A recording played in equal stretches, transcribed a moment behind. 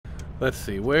Let's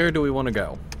see, where do we want to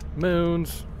go?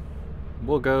 Moons.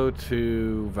 We'll go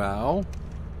to Val.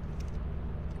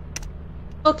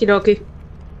 Okie dokie.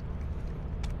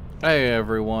 Hey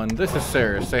everyone, this is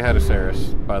Saris. Say hi to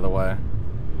Saris, by the way.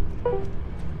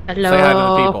 Hello. Say hi to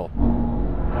the people.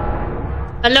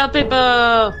 Hello,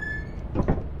 people.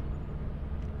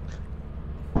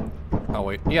 Oh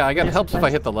wait, yeah, I got it helps if I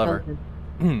hit the lever.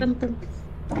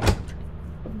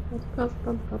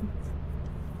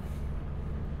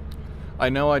 I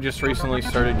know I just recently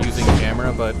started using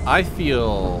camera, but I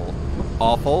feel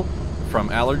awful from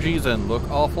allergies and look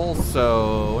awful,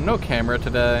 so no camera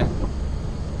today.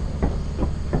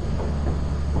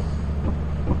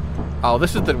 Oh,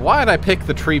 this is the... Why did I pick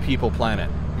the Tree People planet?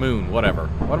 Moon, whatever.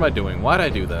 What am I doing? Why did I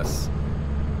do this?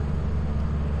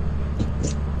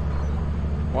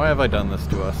 Why have I done this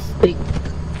to us?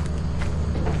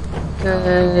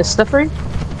 Stuffing?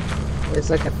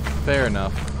 It's like a... Fair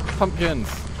enough. Pumpkins.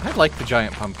 I like the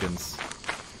giant pumpkins.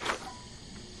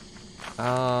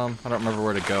 I don't remember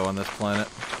where to go on this planet.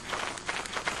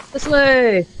 This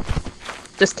way!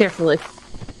 Just carefully.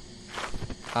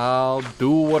 I'll do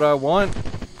what I want.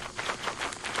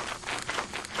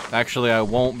 Actually, I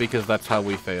won't because that's how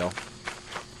we fail.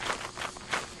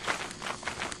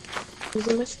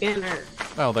 Using my scanner.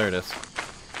 Oh, there it is.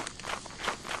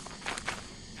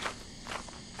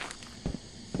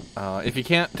 If you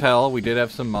can't tell, we did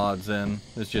have some mods in.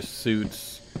 This just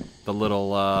suits the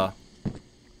little,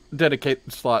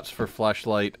 dedicated slots for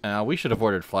flashlight. We should have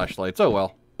ordered flashlights. Oh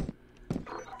well.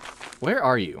 Where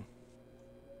are you?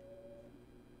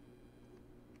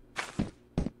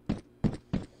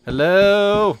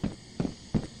 Hello?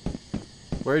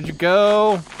 Where'd you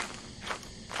go?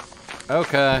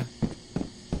 Okay.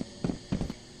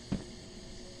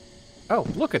 Oh,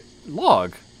 look at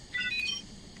log.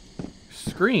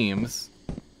 Screams.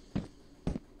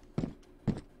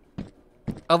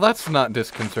 Oh, that's not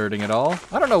disconcerting at all.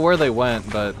 I don't know where they went,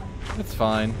 but it's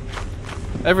fine.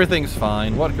 Everything's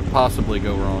fine. What could possibly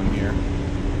go wrong here?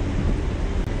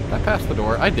 Did I pass the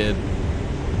door? I did.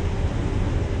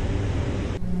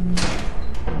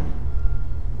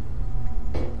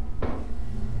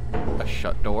 A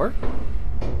shut door?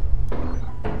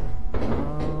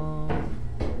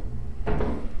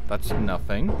 That's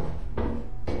nothing.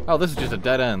 Oh, this is just a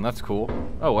dead end. That's cool.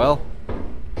 Oh, well.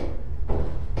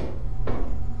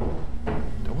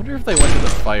 I wonder if they went to the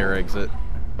fire exit.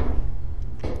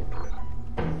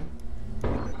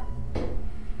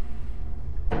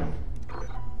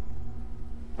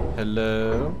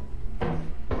 Hello?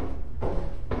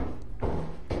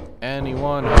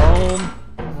 Anyone home?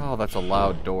 Oh, that's a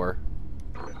loud door.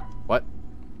 What?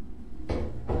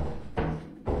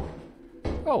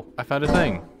 Oh, I found a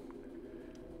thing.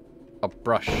 A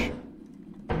brush.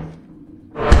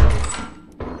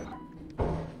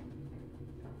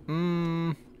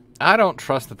 I don't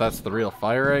trust that that's the real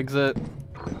fire exit.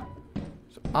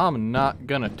 So I'm not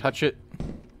gonna touch it.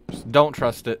 Just don't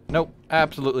trust it. Nope,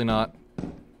 absolutely not.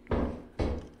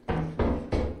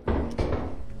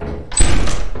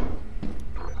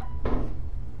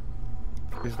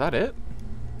 Is that it?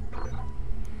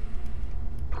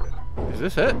 Is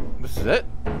this it? This is it?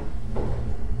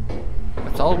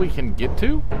 That's all we can get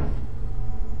to?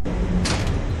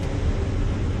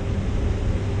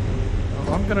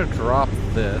 Well, I'm gonna drop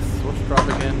this. Let's drop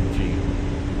again. G.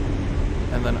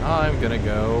 And then I'm gonna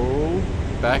go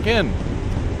back in.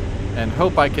 And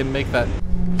hope I can make that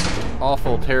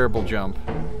awful, terrible jump.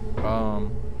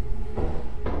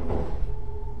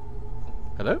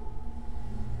 Hello?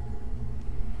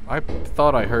 I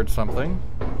thought I heard something.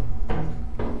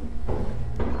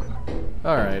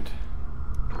 Alright.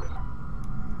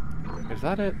 Is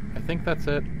that it? I think that's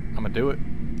it. I'm gonna do it.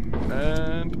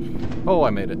 And... oh, I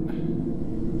made it.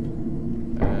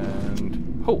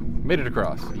 And... oh, made it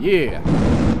across. Yeah!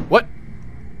 What?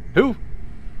 Who?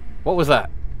 What was that?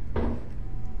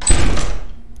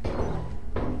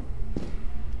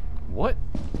 What?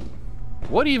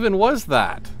 What even was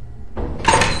that?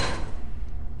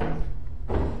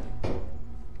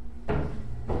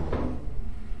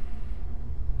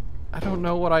 I don't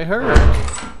know what I heard.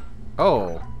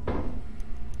 Oh.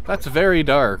 That's very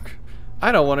dark.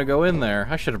 I don't want to go in there.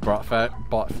 I should have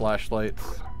bought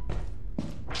flashlights.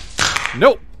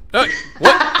 Nope! What?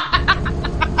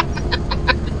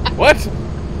 What?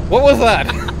 What was that?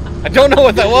 I don't know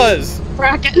what that was!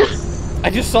 Bracken.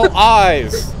 I just saw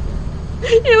eyes!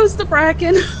 It was the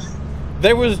Bracken.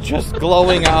 There was just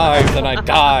glowing eyes and I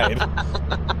died.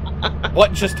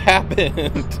 What just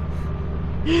happened?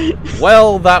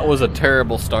 Well, that was a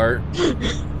terrible start.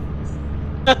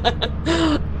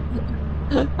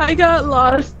 I got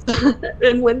lost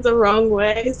and went the wrong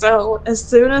way, so as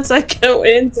soon as I go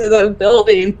into the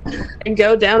building and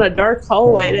go down a dark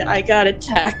hallway, I got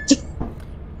attacked.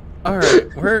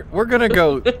 Alright, we're gonna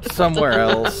go somewhere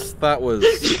else. That was...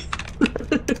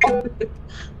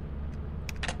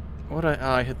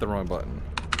 I hit the wrong button.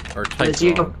 Or typed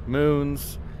wrong.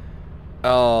 Moons.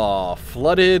 Oh,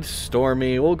 flooded,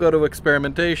 stormy. We'll go to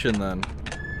experimentation then.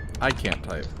 I can't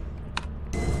type.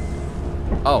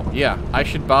 Oh, yeah. I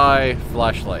should buy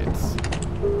flashlights.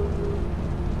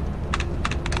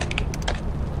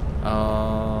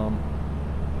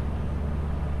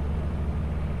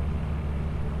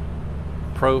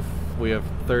 Prof, we have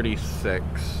 36,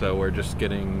 so we're just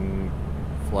getting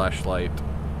flashlight.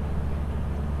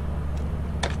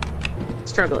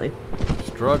 Struggling.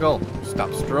 Struggle.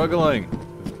 Stop struggling.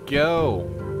 Let's go.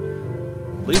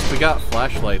 At least we got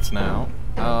flashlights now.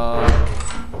 I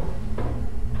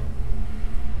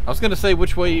was gonna say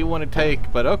which way you want to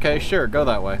take, but okay, sure, go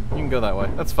that way. You can go that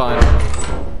way. That's fine.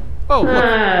 Oh,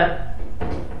 look.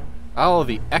 Oh,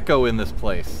 the echo in this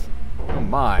place. Oh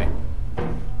my.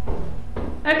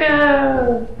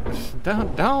 Echo!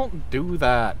 Don't do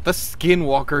that. The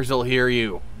skinwalkers will hear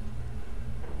you.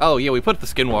 Oh yeah, we put the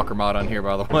skinwalker mod on here,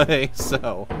 by the way,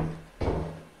 so. I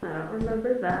don't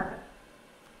remember that.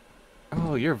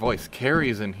 Oh, your voice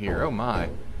carries in here. Oh my.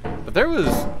 But there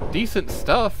was decent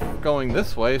stuff going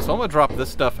this way, so I'm gonna drop this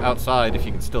stuff outside if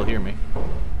you can still hear me.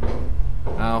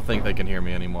 I don't think they can hear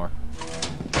me anymore.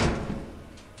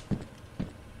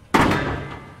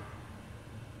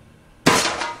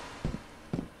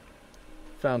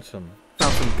 Found some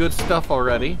good stuff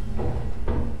already.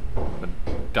 I'm gonna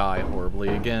die horribly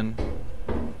again.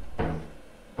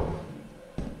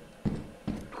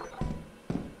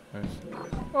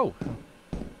 Oh,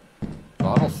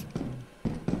 bottles.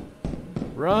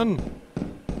 Run!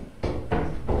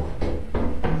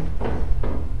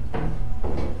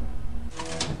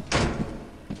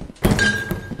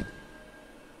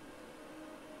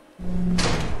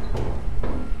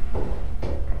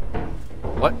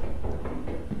 What?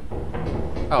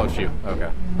 Oh, it's you.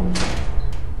 Okay.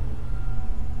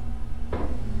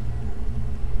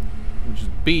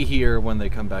 Just be here when they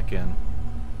come back in.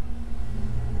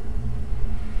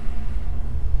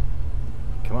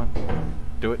 Come on.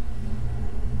 Do it.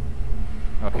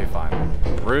 Okay, fine.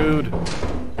 Rude.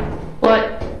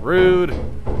 What? Rude.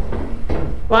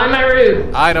 Why am I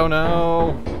rude? I don't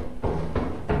know.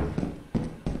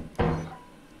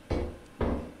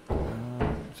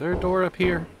 Is there a door up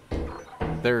here?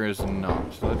 There is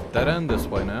not. So let's dead end this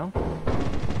way now.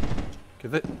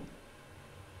 Give it.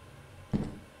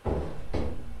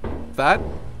 That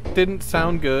didn't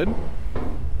sound good.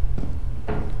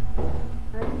 I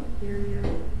can hear you.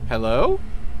 Hello?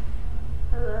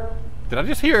 Hello? Did I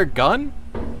just hear a gun?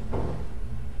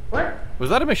 What? Was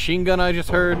that a machine gun I just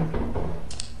heard?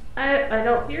 I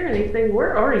don't hear anything.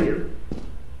 Where are you?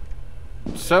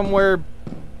 Somewhere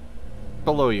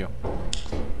below you.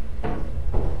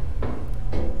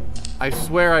 I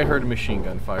swear I heard a machine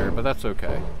gun fire, but that's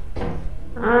okay.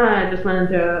 I just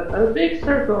went into a big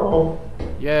circle.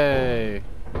 Yay!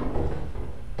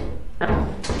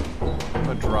 I'm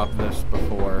gonna drop this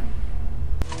before.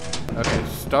 Okay,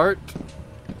 start.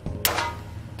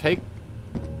 Take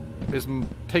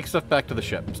stuff back to the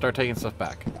ship. Start taking stuff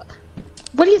back.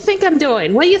 What do you think I'm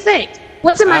doing? What do you think?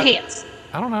 What's in my hands?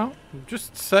 I don't know. I'm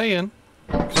just saying.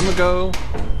 'Cause I'm gonna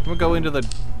go into the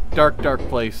dark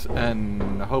place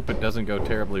and hope it doesn't go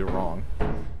terribly wrong.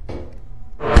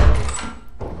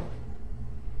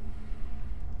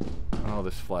 Oh,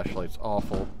 this flashlight's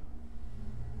awful.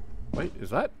 Wait, is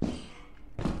that?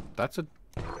 That's a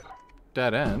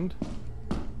dead end.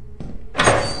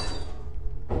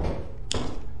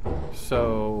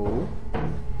 So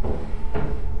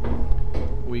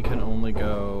we can only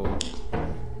go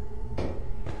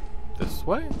this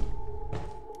way?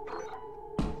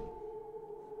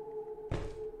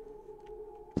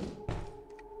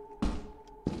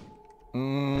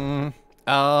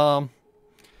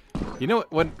 You know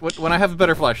what? When I have a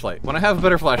better flashlight. When I have a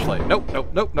better flashlight. Nope.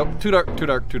 Too dark.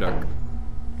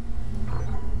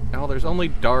 Oh, there's only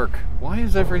dark. Why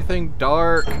is everything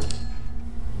dark?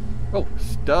 Oh,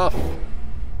 stuff.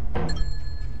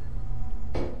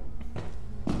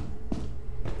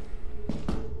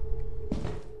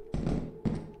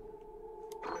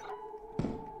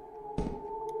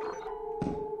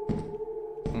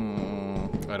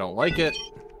 I don't like it.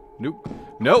 Nope.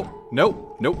 No. I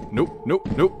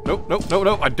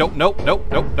don't.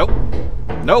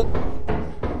 Nope.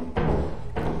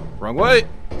 Wrong way.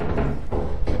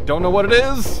 I don't know what it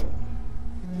is.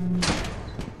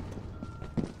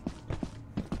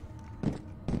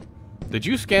 Did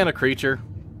you scan a creature?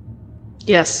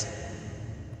 Yes.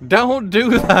 Don't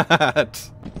do that!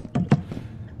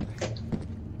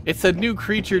 It said new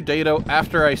creature data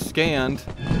after I scanned.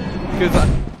 Because I...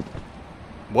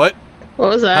 What? What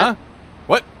was that? Huh?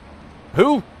 What?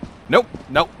 Who? Nope,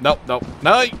 nope, nope, nope.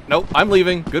 No, nope, I'm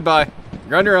leaving. Goodbye.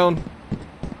 You're on your own.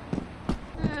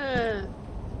 I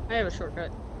have a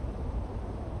shortcut.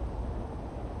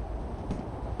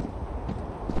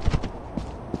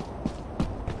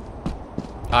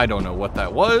 I don't know what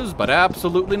that was, but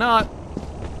absolutely not.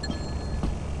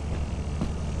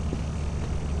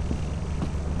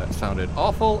 That sounded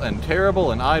awful and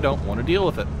terrible, and I don't want to deal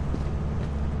with it.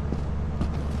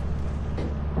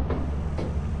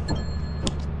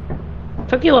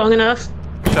 Took you long enough.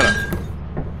 Shut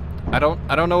up.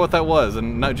 I don't know what that was,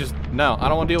 and no, just no, I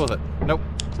don't want to deal with it. Nope.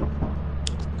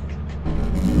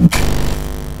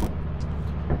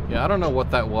 Yeah, I don't know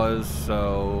what that was,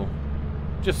 so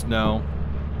just no.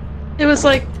 It was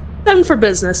like, done for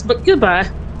business, but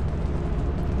goodbye.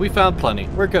 We found plenty.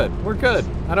 We're good. We're good.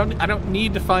 I don't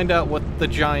need to find out what the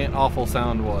giant awful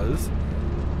sound was.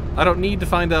 I don't need to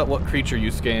find out what creature you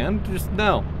scanned. Just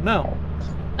no.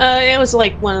 It was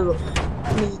like one of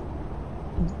the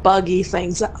buggy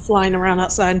things flying around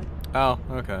outside. Oh,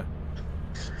 okay.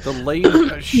 The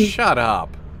lady shut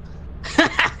up.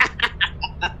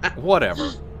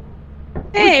 Whatever.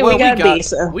 Hey, we got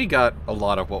Visa. We got a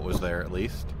lot of what was there at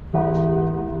least.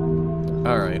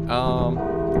 Alright,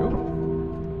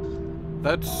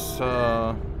 that's,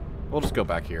 we'll just go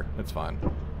back here. It's fine.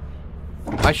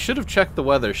 I should have checked the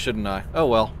weather, shouldn't I? Oh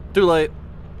well. Too late.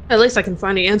 At least I can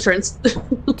find the entrance.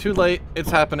 Too late. It's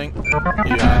happening. Yeah,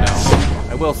 I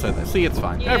know. I will say that. See, it's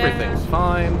fine. Yeah. Everything's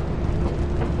fine.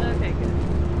 Okay,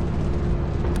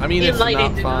 good. I mean, it's not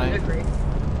did fine. not agree.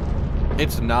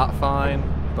 It's not fine,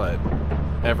 but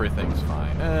everything's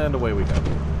fine. And away we go.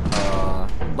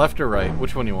 Left or right?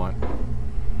 Which one you want?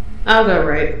 I'll go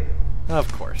right.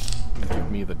 Of course.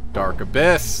 Give me the dark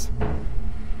abyss.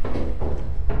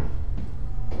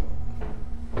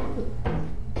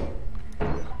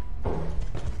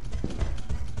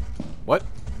 What?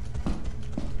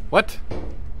 What?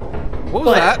 What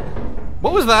was that?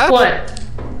 What was that? What?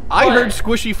 I heard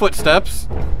squishy footsteps.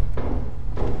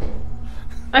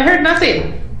 I heard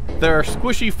nothing. There are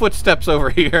squishy footsteps over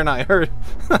here, and I heard...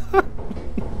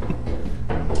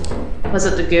 Was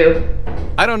it the goo?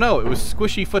 I don't know. It was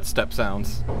squishy footstep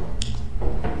sounds.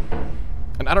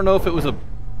 And I don't know if it was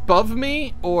above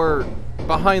me or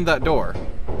behind that door.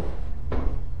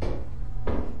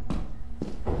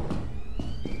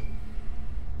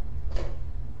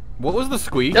 What was the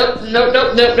squeak? Nope. I'm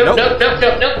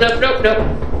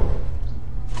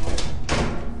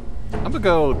gonna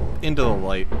go into the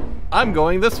light. I'm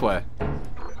going this way.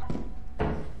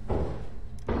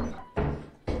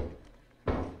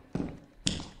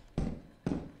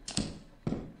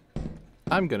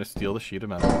 I'm gonna steal the sheet of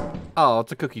metal. Oh,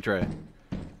 it's a cookie tray.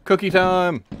 Cookie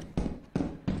time!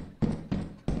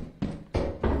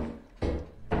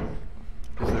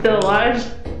 Still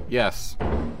alive? Yes.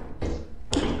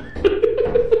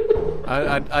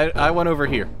 I went over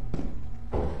here.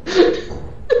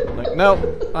 Like, nope.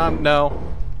 No.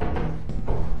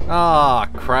 Ah,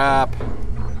 crap.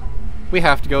 We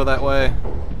have to go that way.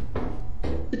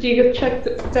 Did you go check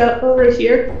that over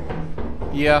here?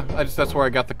 Yeah, that's where I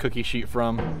got the cookie sheet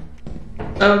from.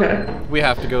 Okay. We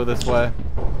have to go this way.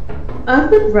 I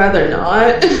would rather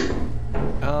not.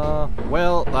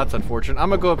 Well, that's unfortunate. I'm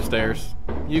gonna go upstairs.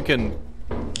 You can...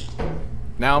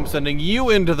 Now I'm sending you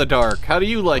into the dark. How do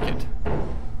you like it?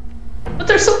 But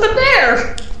there's something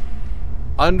there!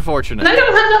 Unfortunate. And I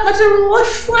don't have that much of a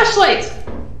flashlight!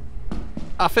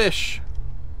 A fish.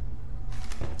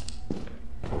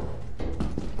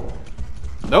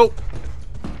 Nope.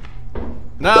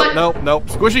 No, what? nope.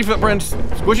 Squishy footprints.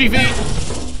 Squishy feet.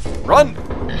 Run!